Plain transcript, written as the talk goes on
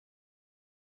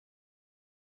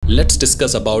Let's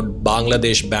discuss about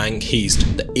Bangladesh Bank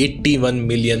Heist, the 81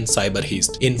 million cyber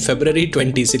heist. In February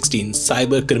 2016,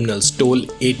 cyber criminals stole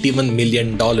 $81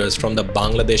 million from the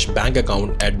Bangladesh bank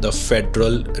account at the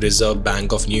Federal Reserve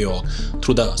Bank of New York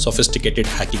through the sophisticated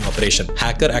hacking operation.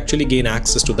 Hacker actually gain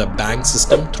access to the bank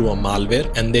system through a malware,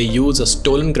 and they use a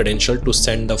stolen credential to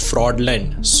send the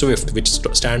fraudulent SWIFT, which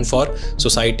stands for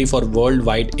Society for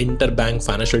Worldwide Interbank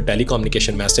Financial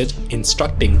Telecommunication message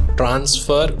instructing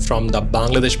transfer from the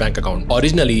Bangladesh bank account.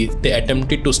 Originally, they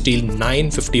attempted to steal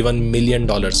 $951 million,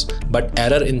 but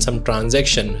error in some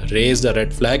transaction raised a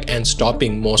red flag and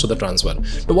stopping most of the transfer.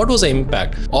 Now, what was the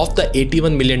impact? Of the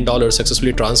 $81 million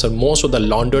successfully transferred, most of the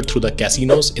laundered through the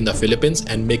casinos in the Philippines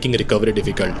and making recovery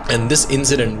difficult. And this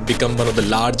incident became one of the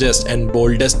largest and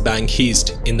boldest bank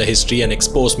heist in the history and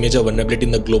exposed major vulnerability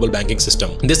in the global banking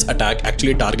system. This attack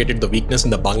actually targeted the weakness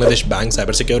in the Bangladesh Bank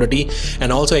cybersecurity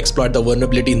and also exploited the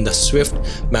vulnerability in the SWIFT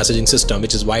messaging system,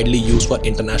 which is widely used for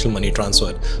international money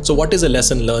transfer. So what is the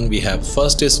lesson learned we have?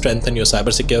 First is strengthen your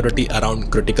cybersecurity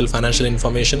around critical financial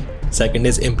information. Second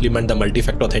is implement the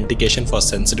multi-factor authentication for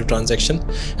sensitive transaction.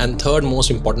 And third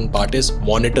most important part is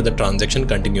monitor the transaction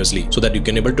continuously so that you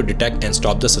can able to detect and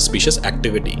stop the suspicious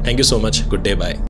activity. Thank you so much. Good day. Bye.